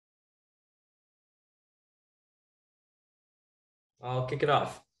I'll kick it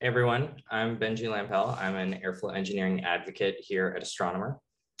off. Hey everyone, I'm Benji Lampel. I'm an airflow engineering advocate here at Astronomer.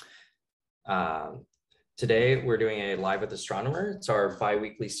 Today, we're doing a Live with Astronomer. It's our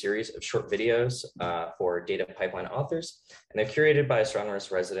biweekly series of short videos for data pipeline authors, and they're curated by Astronomer's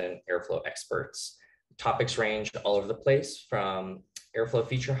resident airflow experts. Topics range all over the place, from airflow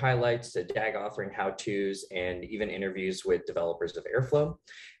feature highlights to DAG authoring how-tos, and even interviews with developers of airflow.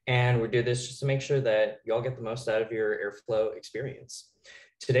 And we do this just to make sure that you all get the most out of your airflow experience.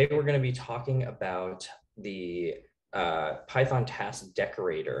 Today, we're going to be talking about the Python task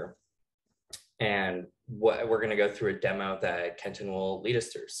decorator. And we're going to go through a demo that Kenton will lead us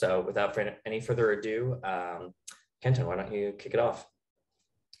through. So without any further ado, Kenton, why don't you kick it off?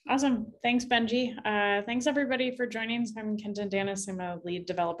 Awesome. Thanks, Benji. Thanks, everybody, for joining. I'm Kenton Danis. I'm a lead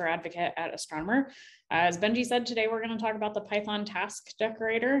developer advocate at Astronomer. As Benji said, today we're going to talk about the Python task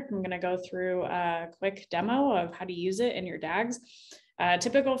decorator. I'm going to go through a quick demo of how to use it in your DAGs.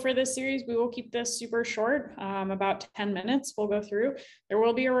 Typical for this series, we will keep this super short, about 10 minutes we'll go through. There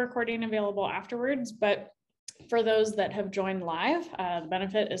will be a recording available afterwards, but for those that have joined live, the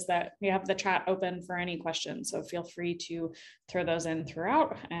benefit is that we have the chat open for any questions. So feel free to throw those in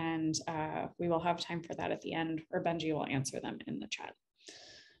throughout, and we will have time for that at the end, or Benji will answer them in the chat.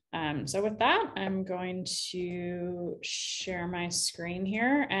 So with that, I'm going to share my screen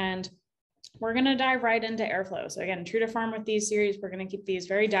here, and we're going to dive right into airflow. So again, true to form with these series, we're going to keep these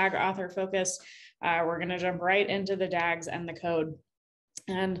very DAG author focused. We're going to jump right into the DAGs and the code.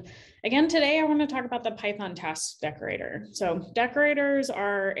 And again, today I want to talk about the Python task decorator. So decorators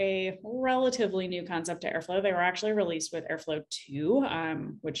are a relatively new concept to Airflow. They were actually released with Airflow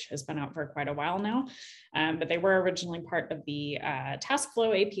 2, which has been out for quite a while now. But they were originally part of the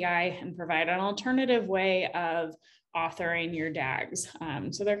TaskFlow API and provide an alternative way of authoring your DAGs.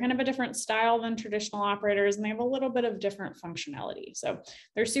 So they're kind of a different style than traditional operators, and they have a little bit of different functionality. So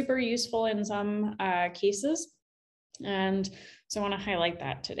they're super useful in some cases. And so I want to highlight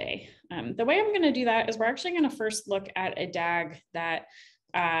that today. The way I'm going to do that is we're actually going to first look at a DAG that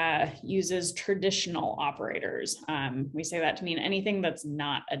uses traditional operators. We say that to mean anything that's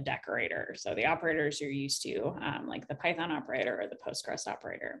not a decorator. So the operators you're used to, like the Python operator or the Postgres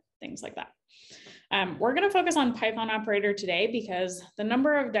operator, things like that. We're going to focus on Python operator today because the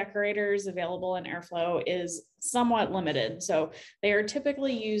number of decorators available in Airflow is somewhat limited. So they are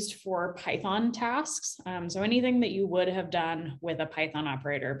typically used for Python tasks. So anything that you would have done with a Python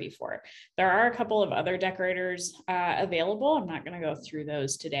operator before. There are a couple of other decorators available. I'm not going to go through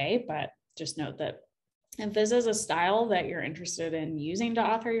those today, but just note that if this is a style that you're interested in using to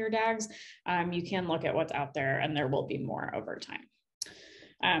author your DAGs, you can look at what's out there, and there will be more over time.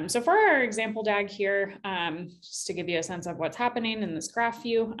 So for our example DAG here, just to give you a sense of what's happening in this graph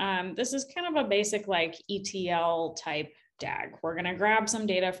view, this is kind of a basic like ETL type DAG. We're going to grab some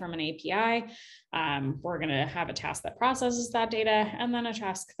data from an API. We're going to have a task that processes that data, and then a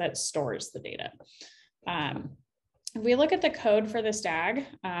task that stores the data. If we look at the code for this DAG,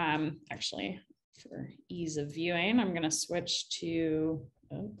 actually, for ease of viewing, I'm going to switch to,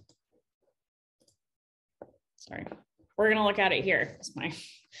 sorry. We're going to look at it here because my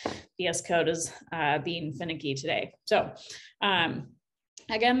VS Code is being finicky today. So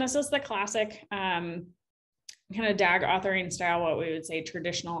again, this is the classic kind of DAG authoring style, what we would say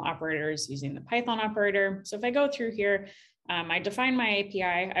traditional operators using the Python operator. So if I go through here, I define my API.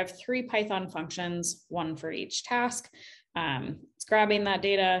 I have 3 Python functions, one for each task. It's grabbing that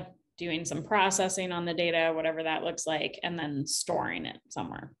data, doing some processing on the data, whatever that looks like, and then storing it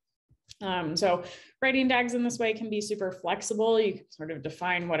somewhere. So writing DAGs in this way can be super flexible. You can sort of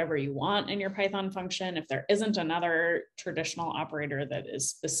define whatever you want in your Python function. If there isn't another traditional operator that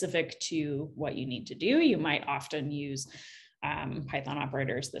is specific to what you need to do, you might often use Python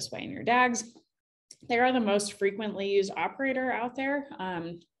operators this way in your DAGs. They are the most frequently used operator out there,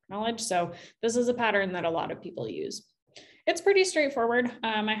 knowledge. So this is a pattern that a lot of people use. It's pretty straightforward.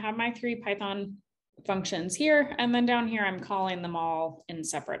 I have my 3 Python functions here, and then down here I'm calling them all in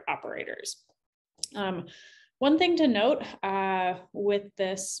separate operators. One thing to note with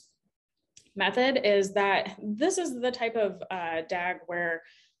this method is that this is the type of DAG where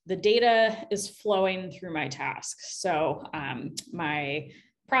the data is flowing through my task. So my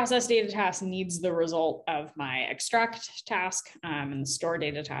process data task needs the result of my extract task, and the store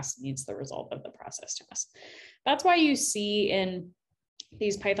data task needs the result of the process task. That's why you see in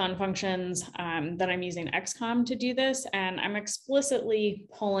these Python functions that I'm using XCOM to do this, and I'm explicitly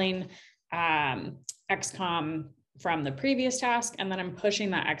pulling XCOM from the previous task, and then I'm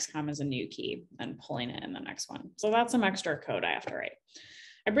pushing that XCOM as a new key and pulling it in the next one. So that's some extra code I have to write.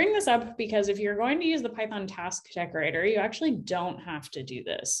 I bring this up because if you're going to use the Python task decorator, you actually don't have to do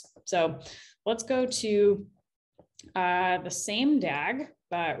this. So let's go to the same DAG,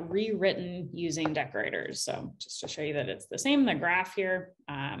 but rewritten using decorators. So just to show you that it's the same, the graph here,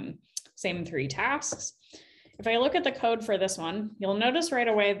 same 3 tasks. If I look at the code for this one, you'll notice right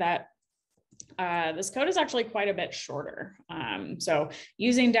away that this code is actually quite a bit shorter. So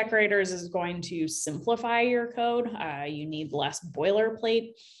using decorators is going to simplify your code. You need less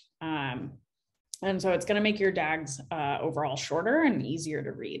boilerplate. And so it's going to make your DAGs overall shorter and easier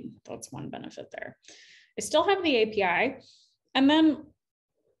to read. That's one benefit there. I still have the API. And then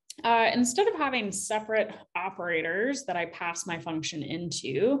instead of having separate operators that I pass my function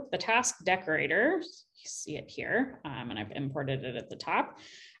into, the task decorator, you see it here, and I've imported it at the top.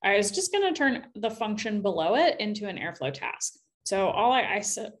 I was just going to turn the function below it into an Airflow task. So I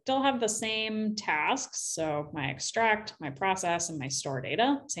still have the same tasks. So my extract, my process, and my store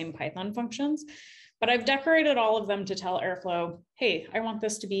data, same Python functions, but I've decorated all of them to tell Airflow, hey, I want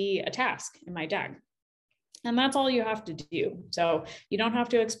this to be a task in my DAG. And that's all you have to do. So you don't have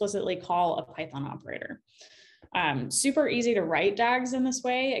to explicitly call a Python operator. Super easy to write DAGs in this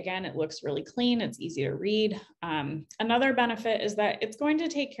way. Again, it looks really clean. It's easy to read. Another benefit is that it's going to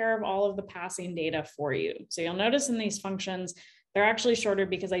take care of all of the passing data for you. So you'll notice in these functions, they're actually shorter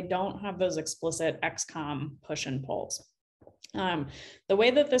because I don't have those explicit XCOM push and pulls. The way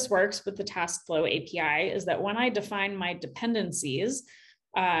that this works with the TaskFlow API is that when I define my dependencies,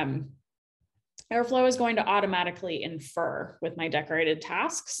 Airflow is going to automatically infer with my decorated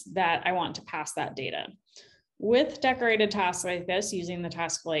tasks that I want to pass that data. With decorated tasks like this, using the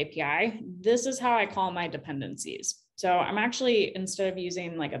TaskFlow API, this is how I call my dependencies. So I'm actually, instead of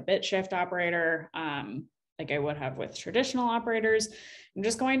using like a bit shift operator, like I would have with traditional operators, I'm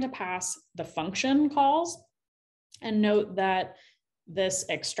just going to pass the function calls and note that this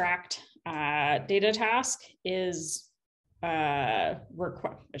extract data task is I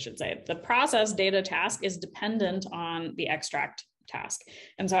should say the process data task is dependent on the extract task.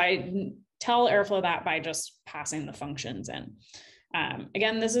 And so I tell Airflow that by just passing the functions in.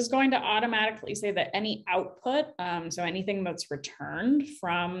 Again, this is going to automatically say that any output, so anything that's returned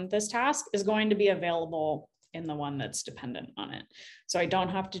from this task is going to be available in the one that's dependent on it. So I don't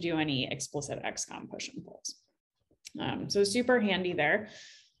have to do any explicit XCOM push and pulls. So super handy there.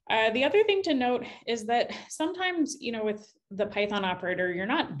 The other thing to note is that sometimes, with the Python operator, you're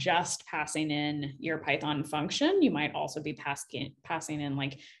not just passing in your Python function. You might also be passing in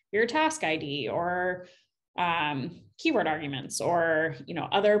like your task ID or keyword arguments or,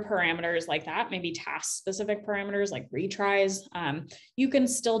 other parameters like that, maybe task specific parameters like retries. You can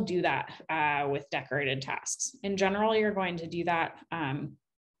still do that with decorated tasks. In general, you're going to do that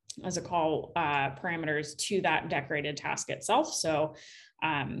as a call parameters to that decorated task itself. So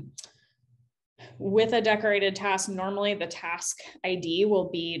with a decorated task, normally the task ID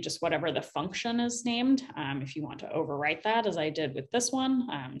will be just whatever the function is named. If you want to overwrite that, as I did with this one,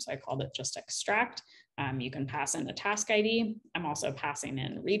 so I called it just extract, you can pass in the task ID. I'm also passing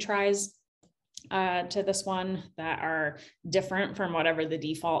in retries to this one that are different from whatever the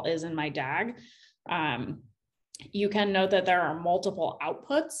default is in my DAG. You can note that there are multiple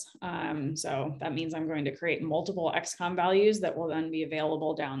outputs. So that means I'm going to create multiple XCOM values that will then be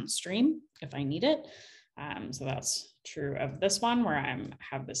available downstream if I need it. So that's true of this one where I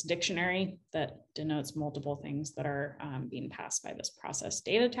have this dictionary that denotes multiple things that are being passed by this process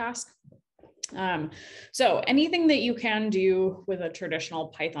data task. So anything that you can do with a traditional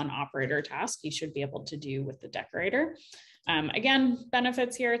Python operator task, you should be able to do with the decorator. Again,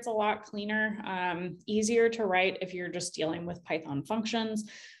 benefits here, it's a lot cleaner, easier to write if you're just dealing with Python functions.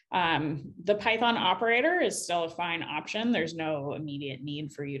 The Python operator is still a fine option. There's no immediate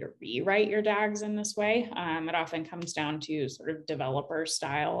need for you to rewrite your DAGs in this way. It often comes down to sort of developer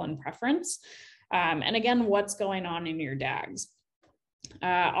style and preference. And again, what's going on in your DAGs.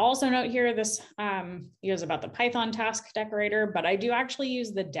 I'll also note here this is about the Python task decorator, but I do actually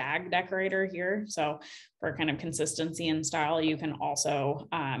use the DAG decorator here. So for kind of consistency and style, you can also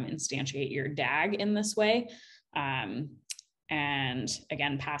instantiate your DAG in this way. And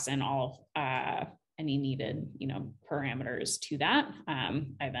again, pass in all any needed parameters to that.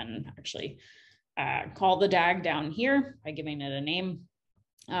 I then actually call the DAG down here by giving it a name.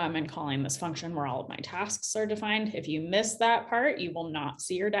 And calling this function where all of my tasks are defined. If you miss that part, you will not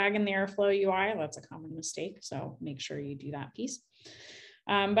see your DAG in the Airflow UI. That's a common mistake. So make sure you do that piece.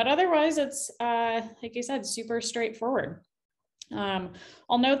 But otherwise, it's, like I said, super straightforward.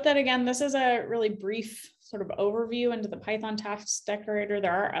 I'll note that, again, this is a really brief sort of overview into the Python task decorator.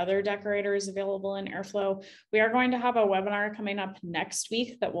 There are other decorators available in Airflow. We are going to have a webinar coming up next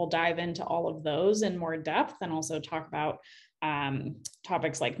week that will dive into all of those in more depth and also talk about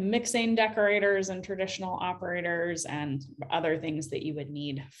topics like mixing decorators and traditional operators and other things that you would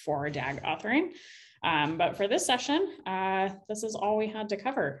need for DAG authoring. But for this session, this is all we had to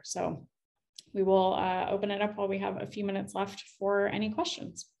cover. So we will open it up while we have a few minutes left for any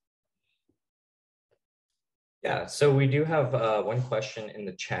questions. Yeah, so we do have one question in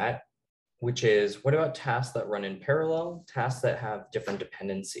the chat, which is, what about tasks that run in parallel, tasks that have different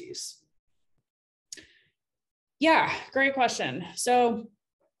dependencies? Yeah, great question. So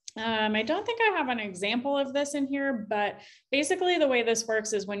I don't think I have an example of this in here, but basically the way this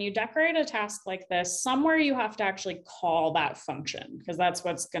works is when you decorate a task like this, somewhere you have to actually call that function, because that's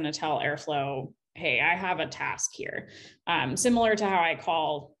what's going to tell Airflow, hey, I have a task here. Similar to how I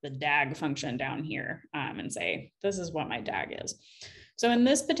call the DAG function down here and say, this is what my DAG is. So in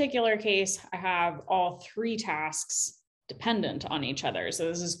this particular case, I have all three tasks dependent on each other. So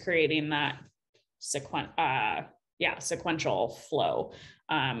this is creating that sequential flow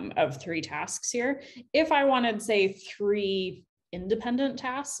of three tasks here. If I wanted, say, three independent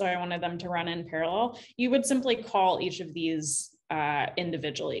tasks, so I wanted them to run in parallel, you would simply call each of these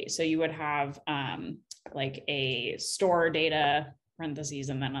individually. So you would have like a store data parentheses,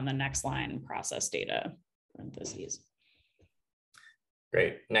 and then on the next line, process data parentheses.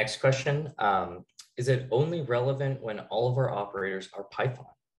 Great. Next question. Is it only relevant when all of our operators are Python?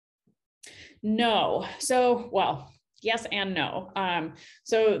 No. So, well, yes and no.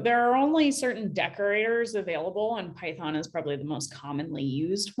 So there are only certain decorators available, and Python is probably the most commonly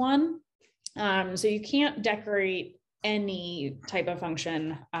used one. So you can't decorate any type of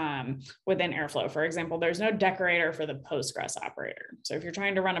function within Airflow. For example, there's no decorator for the Postgres operator. So if you're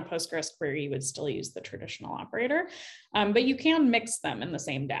trying to run a Postgres query, you would still use the traditional operator, but you can mix them in the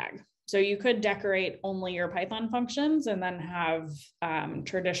same DAG. So you could decorate only your Python functions and then have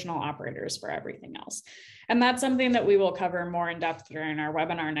traditional operators for everything else. And that's something that we will cover more in depth during our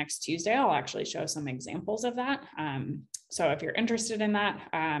webinar next Tuesday. I'll actually show some examples of that. So if you're interested in that,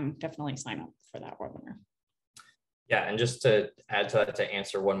 definitely sign up for that webinar. Yeah, and just to add to that, to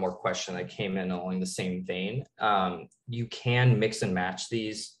answer one more question that came in along the same vein, you can mix and match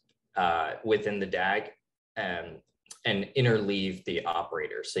these within the DAG and interleave the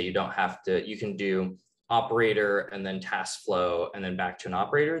operator. So you don't have to, you can do operator and then task flow and then back to an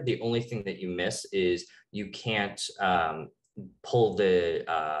operator. The only thing that you miss is you can't pull the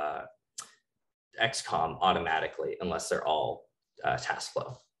XCOM automatically unless they're all task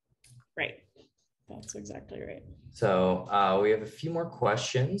flow. Right. That's exactly right. So we have a few more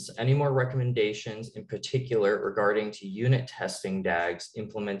questions. Any more recommendations in particular regarding to unit testing DAGs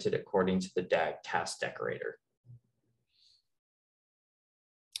implemented according to the DAG task decorator?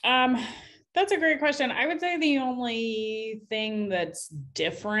 That's a great question. I would say the only thing that's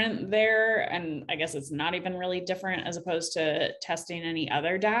different there, and I guess it's not even really different as opposed to testing any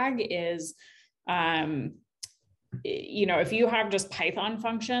other DAG, is if you have just Python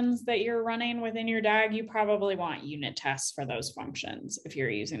functions that you're running within your DAG, you probably want unit tests for those functions if you're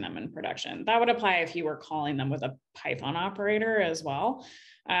using them in production. That would apply if you were calling them with a Python operator as well.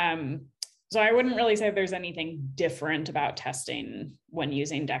 So I wouldn't really say there's anything different about testing when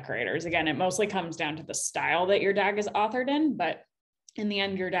using decorators. Again, it mostly comes down to the style that your DAG is authored in, but in the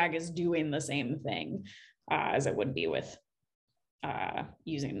end, your DAG is doing the same thing as it would be with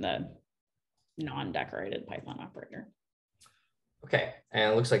using the non-decorated Python operator. Okay,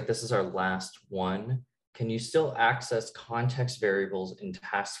 and it looks like this is our last one. Can you still access context variables in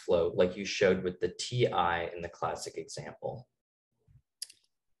task flow like you showed with the TI in the classic example?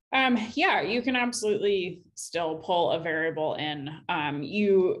 Yeah, you can absolutely still pull a variable in.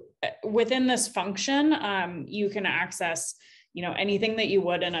 Within this function, you can access anything that you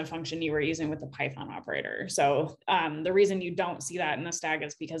would in a function you were using with the Python operator. So the reason you don't see that in the DAG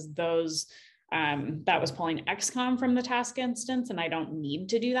is because that was pulling XCOM from the task instance, and I don't need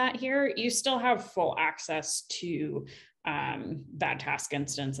to do that here. You still have full access to that task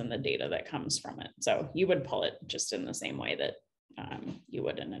instance and the data that comes from it. So you would pull it just in the same way that you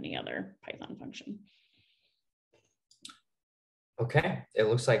would in any other Python function. Okay, it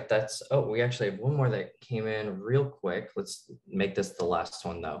looks like that's, we actually have one more that came in real quick. Let's make this the last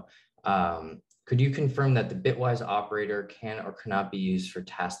one though. Could you confirm that the bitwise operator can or cannot be used for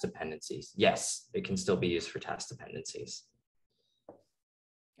task dependencies? Yes, it can still be used for task dependencies.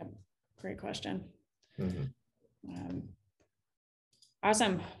 Yep. Great question. Mm-hmm.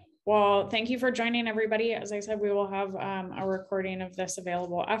 Awesome. Well, thank you for joining, everybody. As I said, we will have a recording of this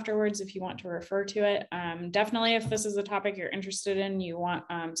available afterwards if you want to refer to it. Definitely, if this is a topic you're interested in, you want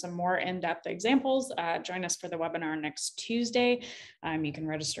some more in-depth examples, join us for the webinar next Tuesday. You can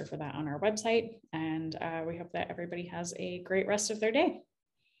register for that on our website, and we hope that everybody has a great rest of their day.